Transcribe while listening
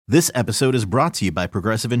This episode is brought to you by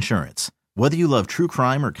Progressive Insurance. Whether you love true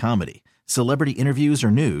crime or comedy, celebrity interviews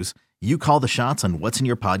or news, you call the shots on what's in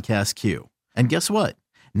your podcast queue. And guess what?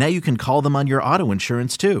 Now you can call them on your auto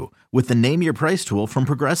insurance too with the Name Your Price tool from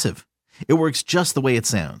Progressive. It works just the way it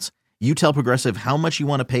sounds. You tell Progressive how much you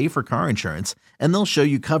want to pay for car insurance, and they'll show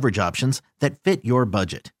you coverage options that fit your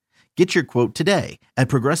budget. Get your quote today at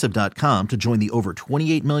Progressive.com to join the over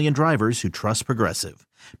 28 million drivers who trust Progressive.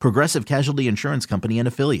 Progressive Casualty Insurance Company and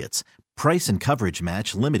Affiliates. Price and coverage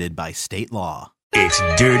match limited by state law. It's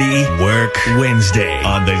Dirty Work Wednesday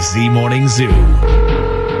on the Z Morning Zoo.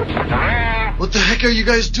 What the heck are you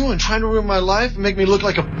guys doing? Trying to ruin my life and make me look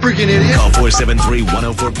like a freaking idiot? Call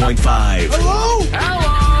 473-104.5. Hello?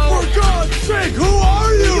 Hello! For God's sake, who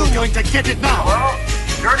are you? You're going to get it now. Hello?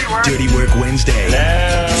 Dirty Work. Dirty Work Wednesday.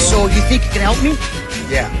 So you think you can help me?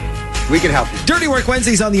 Yeah, we can help you. Dirty Work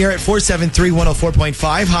Wednesday's on the air at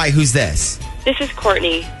 473-104.5. Hi, who's this? This is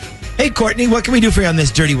Courtney. Hey, Courtney, what can we do for you on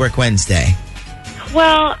this Dirty Work Wednesday?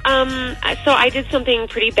 Well, so I did something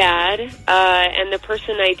pretty bad, and the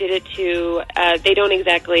person I did it to, they don't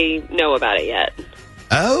exactly know about it yet.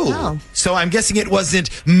 Oh. So I'm guessing it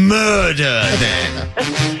wasn't murder then.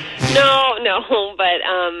 No, but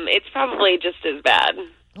it's probably just as bad.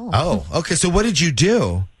 Oh, okay. So what did you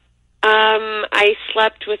do? I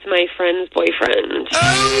slept with my friend's boyfriend.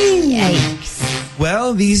 Oh! Yikes.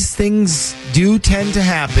 Well, these things do tend to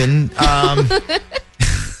happen.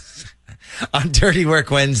 On Dirty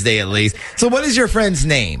Work Wednesday, at least. So what is your friend's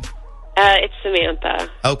name? It's Samantha.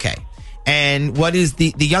 Okay. And what is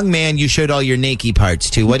the young man you showed all your naked parts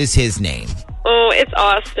to? What is his name? Oh, it's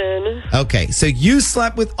Austin. Okay. So you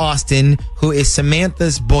slept with Austin, who is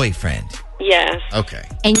Samantha's boyfriend. Yes. Okay.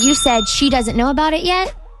 And you said she doesn't know about it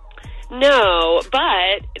yet? No,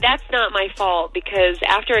 but that's not my fault because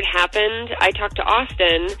after it happened, I talked to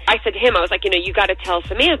Austin. I said to him, I was like, you got to tell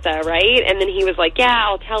Samantha, right? And then he was like, yeah,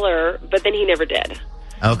 I'll tell her, but then he never did.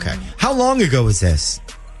 Okay. How long ago was this?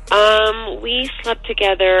 We slept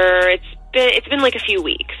together. It's been like a few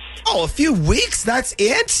weeks. Oh, a few weeks? That's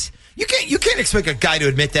it? You can't expect a guy to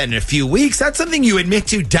admit that in a few weeks. That's something you admit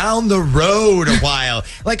to down the road a while.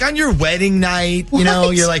 Like on your wedding night,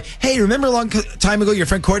 you're like, hey, remember a long time ago your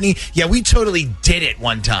friend Courtney? Yeah, we totally did it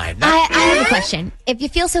one time. I have a question. If you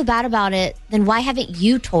feel so bad about it, then why haven't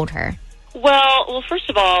you told her? Well, first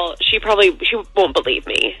of all, she won't believe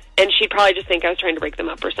me, and she'd probably just think I was trying to break them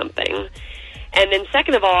up or something. And then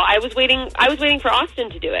second of all, I was waiting for Austin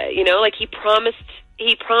to do it. Like he promised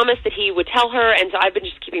that he would tell her, and so I've been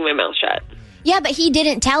just keeping my mouth shut. Yeah, but he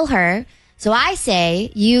didn't tell her. So I say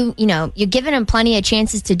you've given him plenty of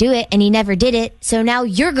chances to do it, and he never did it. So now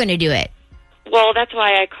you're going to do it. Well, that's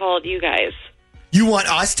why I called you guys. You want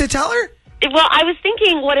us to tell her? Well, I was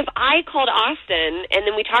thinking, what if I called Austin, and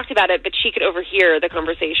then we talked about it, but she could overhear the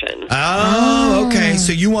conversation? Oh, okay.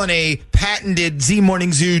 So you want a patented Z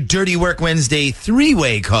Morning Zoo Dirty Work Wednesday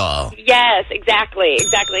three-way call. Yes, exactly.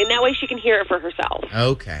 And that way she can hear it for herself.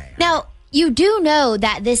 Okay. Now, you do know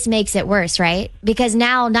that this makes it worse, right? Because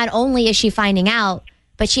now not only is she finding out,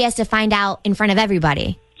 but she has to find out in front of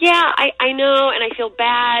everybody. Yeah, I know, and I feel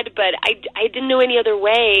bad, but I didn't know any other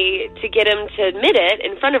way to get him to admit it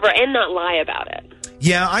in front of her and not lie about it.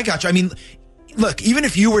 Yeah, I got you. I mean, look, even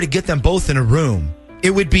if you were to get them both in a room, it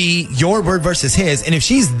would be your word versus his. And if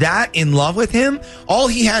she's that in love with him, all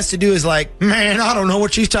he has to do is like, man, I don't know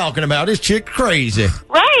what she's talking about. This chick crazy.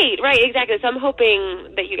 Right, exactly. So I'm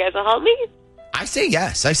hoping that you guys will help me. I say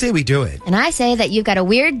yes. I say we do it. And I say that you've got a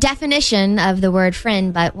weird definition of the word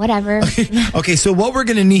friend, but whatever. Okay, so what we're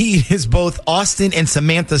going to need is both Austin and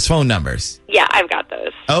Samantha's phone numbers. Yeah, I've got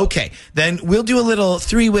those. Okay, then we'll do a little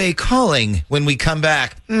three-way calling when we come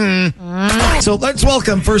back. So let's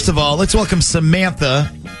welcome Samantha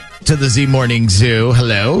to the Z Morning Zoo.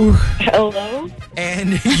 Hello. Hello?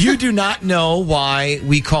 And you do not know why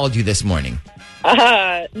we called you this morning.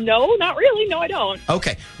 No, not really. No, I don't.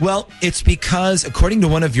 Okay. Well, it's because, according to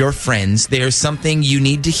one of your friends, there's something you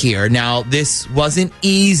need to hear. Now, this wasn't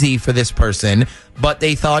easy for this person, but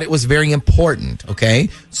they thought it was very important, okay?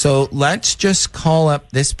 So let's just call up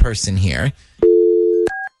this person here.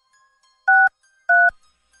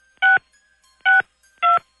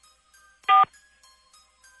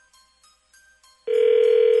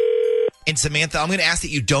 And Samantha, I'm going to ask that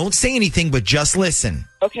you don't say anything, but just listen.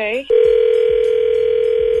 Okay.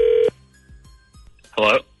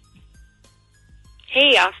 Hello?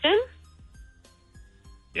 Hey, Austin?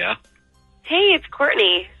 Yeah? Hey, it's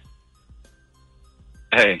Courtney.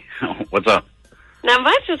 Hey, what's up? Not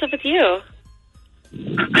much. What's up with you?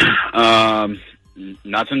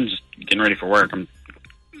 Nothing. Just getting ready for work. I'm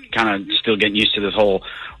kind of still getting used to this whole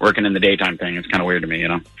working in the daytime thing. It's kind of weird to me, you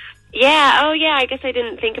know? Yeah. Oh, yeah. I guess I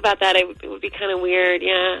didn't think about that. It would be kind of weird.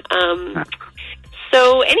 Yeah.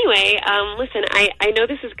 So anyway, listen, I know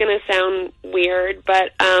this is going to sound weird,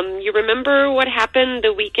 but you remember what happened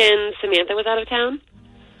the weekend Samantha was out of town?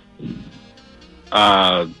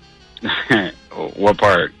 What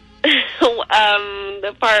part?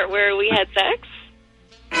 The part where we had sex?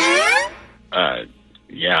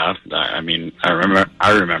 Yeah. I mean, I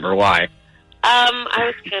remember why. I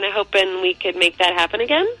was kind of hoping we could make that happen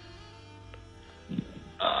again.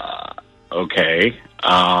 Okay.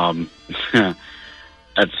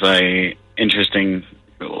 That's a interesting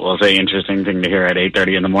thing to hear at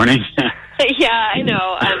 8:30 in the morning. Yeah, I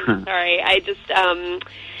know. I'm sorry. I just,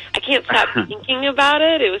 I can't stop thinking about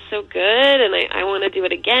it. It was so good, and I want to do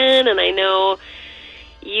it again, and I know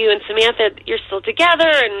you and Samantha, you're still together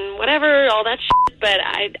and whatever, all that shit, but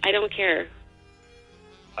I don't care.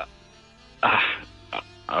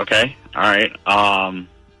 Okay. All right.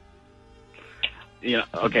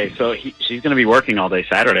 Okay, so she's going to be working all day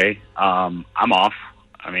Saturday. I'm off.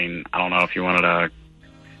 I mean, I don't know if you wanted to,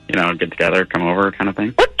 get together, come over kind of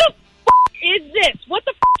thing. What the f*** is this? What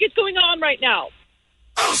the f*** is going on right now?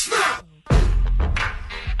 Oh, snap!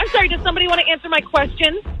 I'm sorry, does somebody want to answer my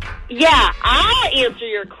question? Yeah, I'll answer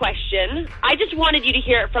your question. I just wanted you to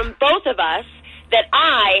hear it from both of us that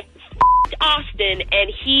I f***ed Austin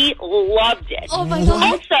and he loved it. Oh my God.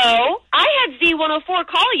 Also, I had Z104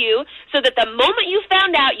 call you so that the moment you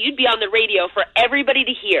found out, you'd be on the radio for everybody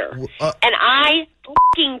to hear. And I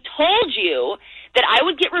f***ing told you that I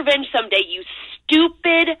would get revenge someday, you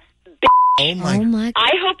stupid bitch. Oh my! Oh my.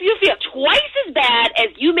 I hope you feel twice as bad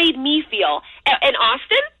as you made me feel. And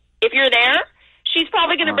Austin, if you're there, she's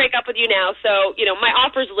probably going to break up with you now. So, my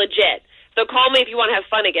offer's legit. So call me if you want to have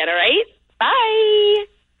fun again, all right? Bye.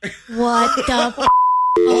 What the f***?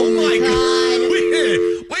 Oh my God.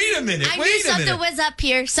 God! Wait a minute! I knew something was up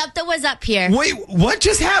here. Something was up here. Wait, what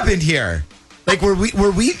just happened here? Like, were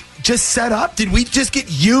we just set up? Did we just get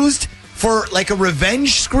used for like a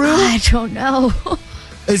revenge screw? I don't know.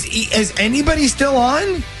 Is anybody still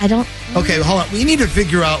on? I don't. Okay, hold on. We need to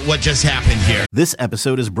figure out what just happened here. This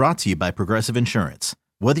episode is brought to you by Progressive Insurance.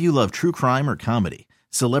 Whether you love true crime or comedy,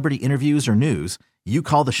 celebrity interviews or news, you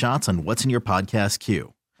call the shots on what's in your podcast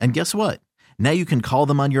queue. And guess what? Now you can call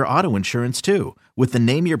them on your auto insurance too with the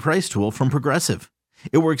Name Your Price tool from Progressive.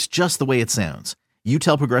 It works just the way it sounds. You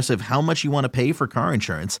tell Progressive how much you want to pay for car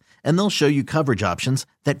insurance, and they'll show you coverage options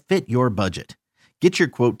that fit your budget. Get your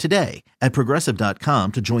quote today at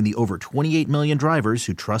Progressive.com to join the over 28 million drivers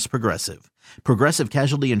who trust Progressive. Progressive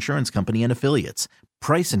Casualty Insurance Company and Affiliates.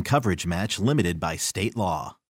 Price and coverage match limited by state law.